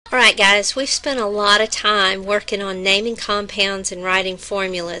Alright guys, we've spent a lot of time working on naming compounds and writing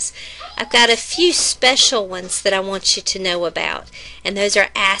formulas. I've got a few special ones that I want you to know about, and those are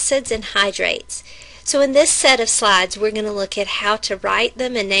acids and hydrates. So in this set of slides we're going to look at how to write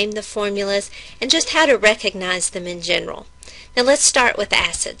them and name the formulas and just how to recognize them in general. Now let's start with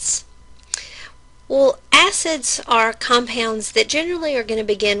acids. Well, acids are compounds that generally are going to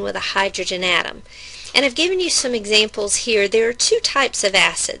begin with a hydrogen atom. And I've given you some examples here. There are two types of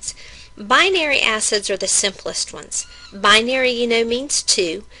acids. Binary acids are the simplest ones. Binary, you know, means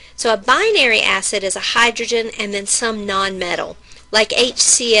two. So a binary acid is a hydrogen and then some nonmetal, like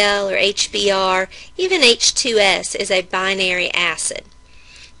HCl or HBr. Even H2S is a binary acid.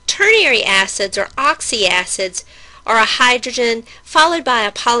 Ternary acids or oxyacids are a hydrogen followed by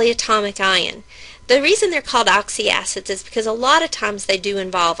a polyatomic ion. The reason they're called oxyacids is because a lot of times they do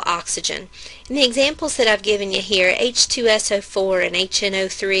involve oxygen. And the examples that I've given you here, H2SO4 and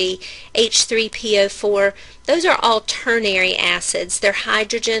HNO3, H3PO4, those are all ternary acids. They're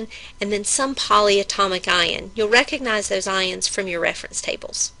hydrogen and then some polyatomic ion. You'll recognize those ions from your reference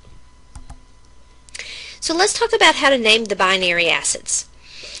tables. So let's talk about how to name the binary acids.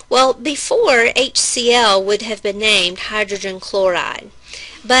 Well, before HCl would have been named hydrogen chloride,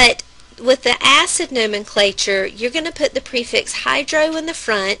 but with the acid nomenclature, you're going to put the prefix hydro in the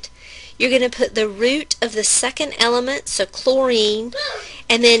front, you're going to put the root of the second element, so chlorine,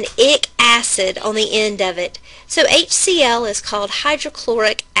 and then ic acid on the end of it. So HCl is called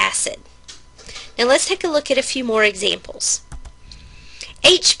hydrochloric acid. Now let's take a look at a few more examples.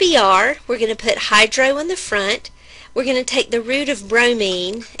 HBr, we're going to put hydro in the front. We're going to take the root of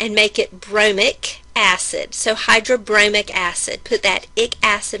bromine and make it bromic acid. So hydrobromic acid. Put that ic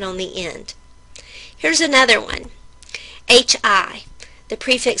acid on the end. Here's another one. HI. The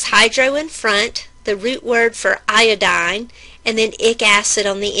prefix hydro in front, the root word for iodine, and then ic acid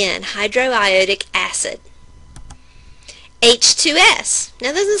on the end. Hydroiodic acid. H2S.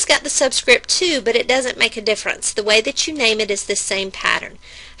 Now this has got the subscript 2, but it doesn't make a difference. The way that you name it is the same pattern.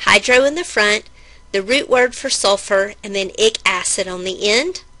 Hydro in the front, the root word for sulfur, and then ic acid on the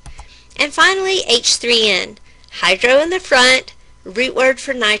end. And finally, H3N. Hydro in the front, root word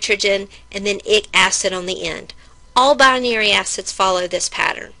for nitrogen, and then ic acid on the end. All binary acids follow this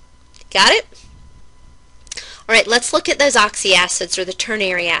pattern. Got it? Alright, let's look at those oxyacids or the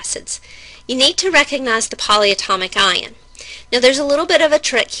ternary acids. You need to recognize the polyatomic ion. Now there's a little bit of a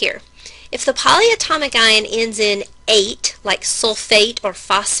trick here. If the polyatomic ion ends in ate, like sulfate or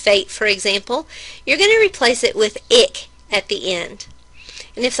phosphate for example, you're going to replace it with ic at the end.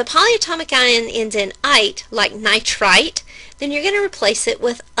 And if the polyatomic ion ends in ite, like nitrite, then you're going to replace it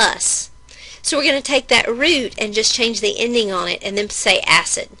with us. So we're going to take that root and just change the ending on it and then say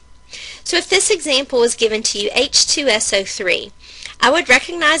acid. So if this example was given to you, H2SO3, I would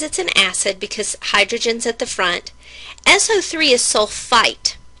recognize it's an acid because hydrogen's at the front. SO3 is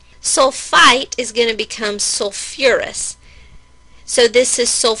sulfite. Sulfite is going to become sulfurous. So this is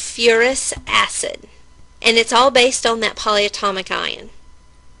sulfurous acid. And it's all based on that polyatomic ion.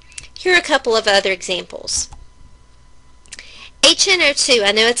 Here are a couple of other examples. HNO2,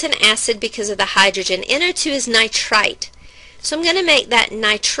 I know it's an acid because of the hydrogen. NO2 is nitrite. So I'm going to make that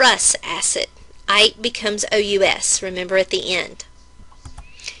nitrous acid. Ite becomes OUS, remember at the end.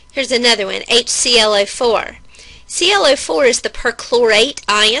 Here's another one, HClO4. ClO4 is the perchlorate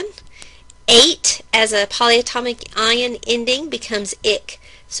ion. 8 as a polyatomic ion ending becomes ic.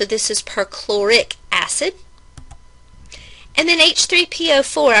 So this is perchloric acid. And then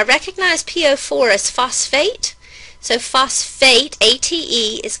H3PO4, I recognize PO4 as phosphate. So phosphate,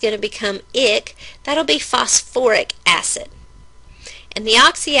 ATE, is going to become ic. That'll be phosphoric acid. And the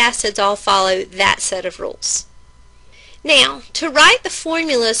oxyacids all follow that set of rules. Now, to write the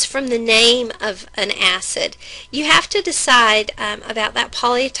formulas from the name of an acid, you have to decide about that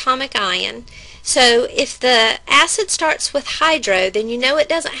polyatomic ion. So if the acid starts with hydro, then you know it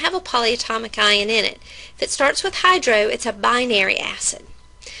doesn't have a polyatomic ion in it. If it starts with hydro, it's a binary acid.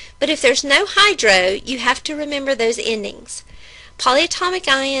 But if there's no hydro, you have to remember those endings. Polyatomic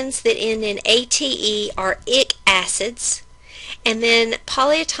ions that end in ATE are ic acids, and then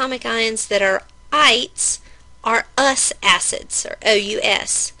polyatomic ions that are ites are us acids, or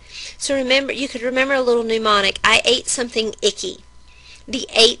OUS. So remember, you could remember a little mnemonic, I ate something icky. The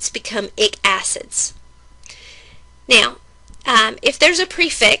ates become ic acids. Now, if there's a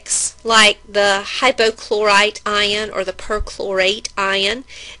prefix like the hypochlorite ion or the perchlorate ion,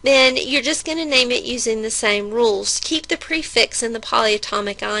 then you're just going to name it using the same rules. Keep the prefix in the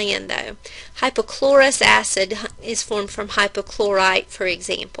polyatomic ion though. Hypochlorous acid is formed from hypochlorite, for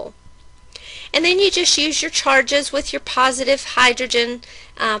example. And then you just use your charges with your positive hydrogen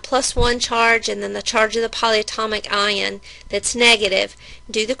 +1 charge and then the charge of the polyatomic ion that's negative.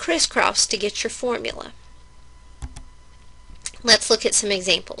 Do the crisscross to get your formula. Let's look at some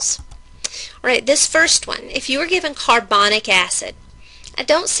examples. Alright, this first one, if you were given carbonic acid, I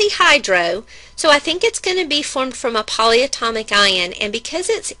don't see hydro, so I think it's going to be formed from a polyatomic ion, and because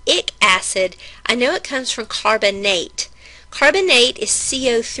it's ic acid, I know it comes from carbonate. Carbonate is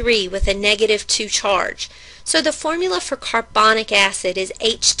CO3 with a -2 charge, so the formula for carbonic acid is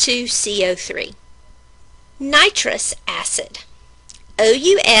H2CO3. Nitrous acid.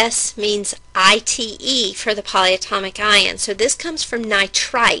 OUS means ITE for the polyatomic ion, so this comes from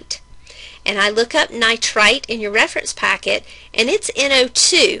nitrite. And I look up nitrite in your reference packet, and it's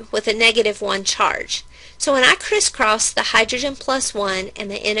NO2 with a -1 charge. So when I crisscross the hydrogen +1 and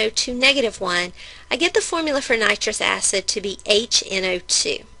the NO2 -1, I get the formula for nitrous acid to be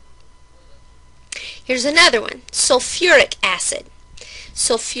HNO2. Here's another one, sulfuric acid.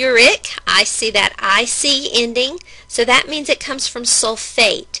 Sulfuric, I see that IC ending, so that means it comes from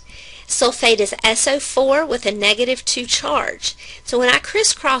sulfate. Sulfate is SO4 with a -2 charge. So when I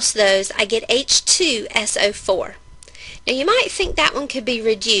crisscross those, I get H2SO4. Now you might think that one could be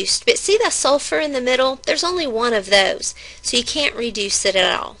reduced, but see the sulfur in the middle? There's only one of those, so you can't reduce it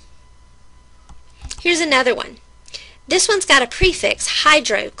at all. Here's another one. This one's got a prefix,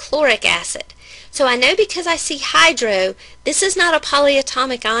 hydrochloric acid. So I know because I see hydro, this is not a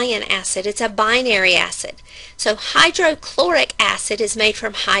polyatomic ion acid, it's a binary acid. So hydrochloric acid is made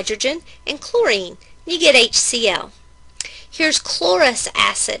from hydrogen and chlorine. You get HCl. Here's chlorous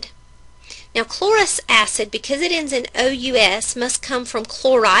acid. Now chlorous acid, because it ends in OUS, must come from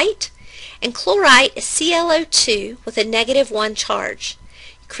chlorite, and chlorite is ClO2 with a -1 charge.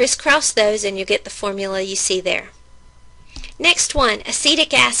 Crisscross those and you get the formula you see there. Next one,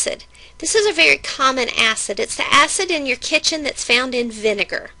 acetic acid. This is a very common acid. It's the acid in your kitchen that's found in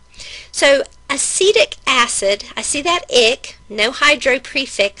vinegar. So acetic acid, I see that ic, no hydro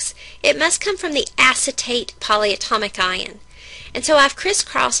prefix, it must come from the acetate polyatomic ion. And so I've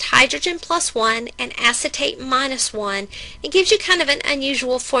crisscrossed hydrogen +1 and acetate -1. It gives you kind of an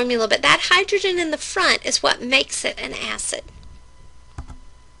unusual formula, but that hydrogen in the front is what makes it an acid.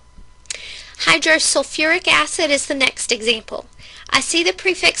 Hydrosulfuric acid is the next example. I see the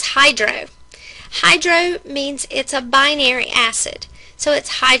prefix hydro. Hydro means it's a binary acid, so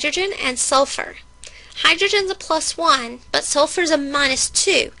it's hydrogen and sulfur. Hydrogen's a +1, but sulfur's a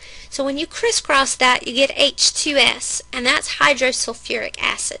 -2. So when you crisscross that, you get H2S, and that's hydrosulfuric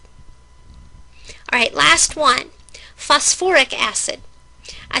acid. Alright, last one, phosphoric acid.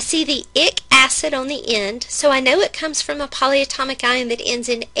 I see the ic acid on the end, so I know it comes from a polyatomic ion that ends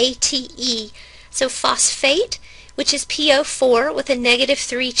in ATE. So phosphate, which is PO4 with a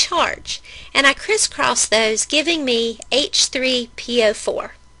 -3 charge. And I crisscross those, giving me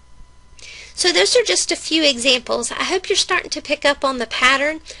H3PO4. So those are just a few examples. I hope you're starting to pick up on the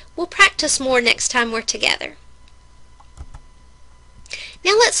pattern. We'll practice more next time we're together.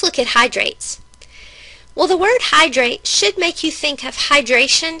 Now let's look at hydrates. Well, the word hydrate should make you think of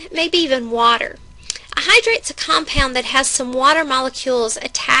hydration, maybe even water. A hydrate's a compound that has some water molecules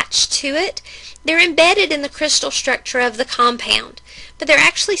attached to it. They're embedded in the crystal structure of the compound, but they're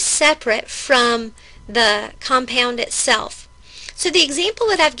actually separate from the compound itself. So the example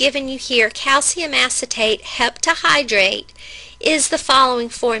that I've given you here, calcium acetate heptahydrate, is the following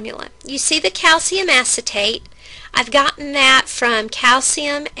formula. You see the calcium acetate. I've gotten that from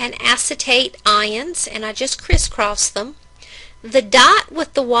calcium and acetate ions, and I just crisscross them. The dot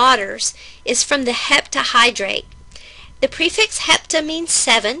with the waters is from the heptahydrate. The prefix hepta means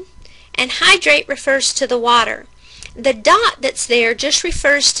 7, and hydrate refers to the water. The dot that's there just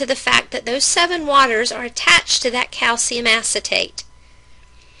refers to the fact that those 7 waters are attached to that calcium acetate.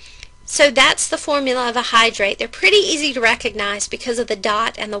 So that's the formula of a hydrate. They're pretty easy to recognize because of the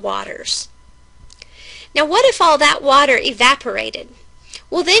dot and the waters. Now what if all that water evaporated?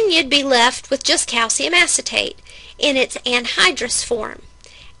 Well, then you'd be left with just calcium acetate in its anhydrous form.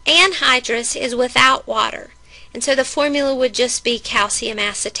 Anhydrous is without water, and so the formula would just be calcium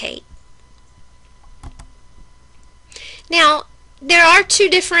acetate. Now, there are 2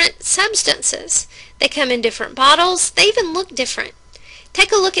 different substances. They come in different bottles. They even look different.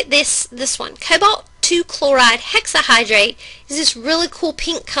 Take a look at this one. Cobalt 2 chloride hexahydrate is this really cool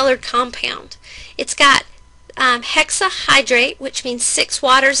pink colored compound. It's got hexahydrate, which means 6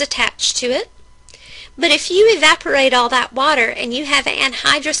 waters attached to it. But if you evaporate all that water and you have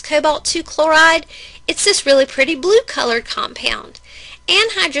anhydrous cobalt 2 chloride, it's this really pretty blue colored compound.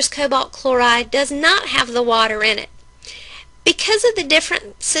 Anhydrous cobalt chloride does not have the water in it. Because of the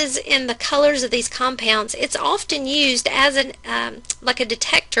differences in the colors of these compounds, it's often used as like a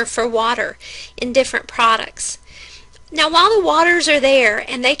detector for water in different products. Now, while the waters are there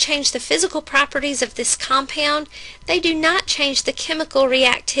and they change the physical properties of this compound, they do not change the chemical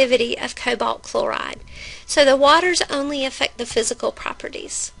reactivity of cobalt chloride. So the waters only affect the physical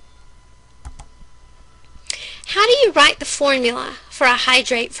properties. How do you write the formula for a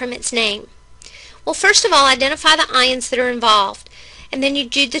hydrate from its name? Well, first of all, identify the ions that are involved, and then you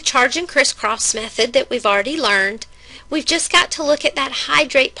do the charge and crisscross method that we've already learned. We've just got to look at that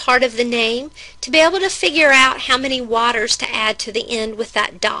hydrate part of the name to be able to figure out how many waters to add to the end with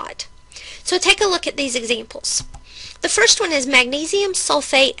that dot. So take a look at these examples. The first one is magnesium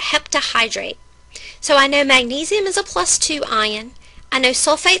sulfate heptahydrate. So I know magnesium is a +2 ion. I know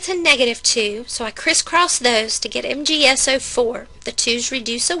sulfate's a -2, so I crisscross those to get MgSO4. The 2's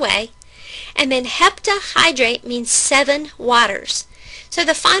reduce away. And then heptahydrate means 7 waters. So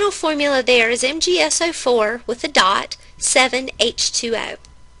the final formula there is MgSO4 with a dot, 7H2O.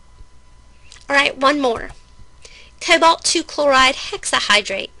 Alright, one more. Cobalt 2 chloride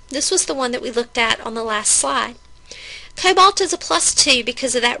hexahydrate. This was the one that we looked at on the last slide. Cobalt is a +2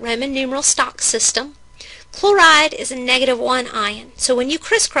 because of that Roman numeral stock system. Chloride is a -1 ion. So when you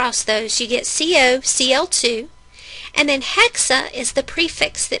crisscross those, you get COCl2. And then hexa is the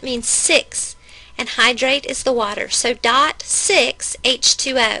prefix that means 6, and hydrate is the water, so dot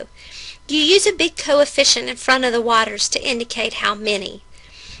 6H2O. You use a big coefficient in front of the waters to indicate how many.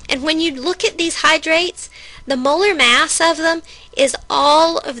 And when you look at these hydrates, the molar mass of them is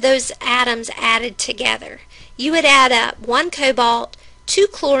all of those atoms added together. You would add up 1 cobalt, 2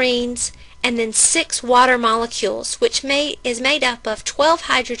 chlorines, and then 6 water molecules, which is made up of 12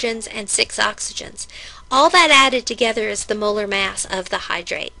 hydrogens and 6 oxygens. All that added together is the molar mass of the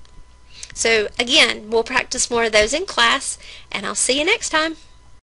hydrate. So again, we'll practice more of those in class, and I'll see you next time.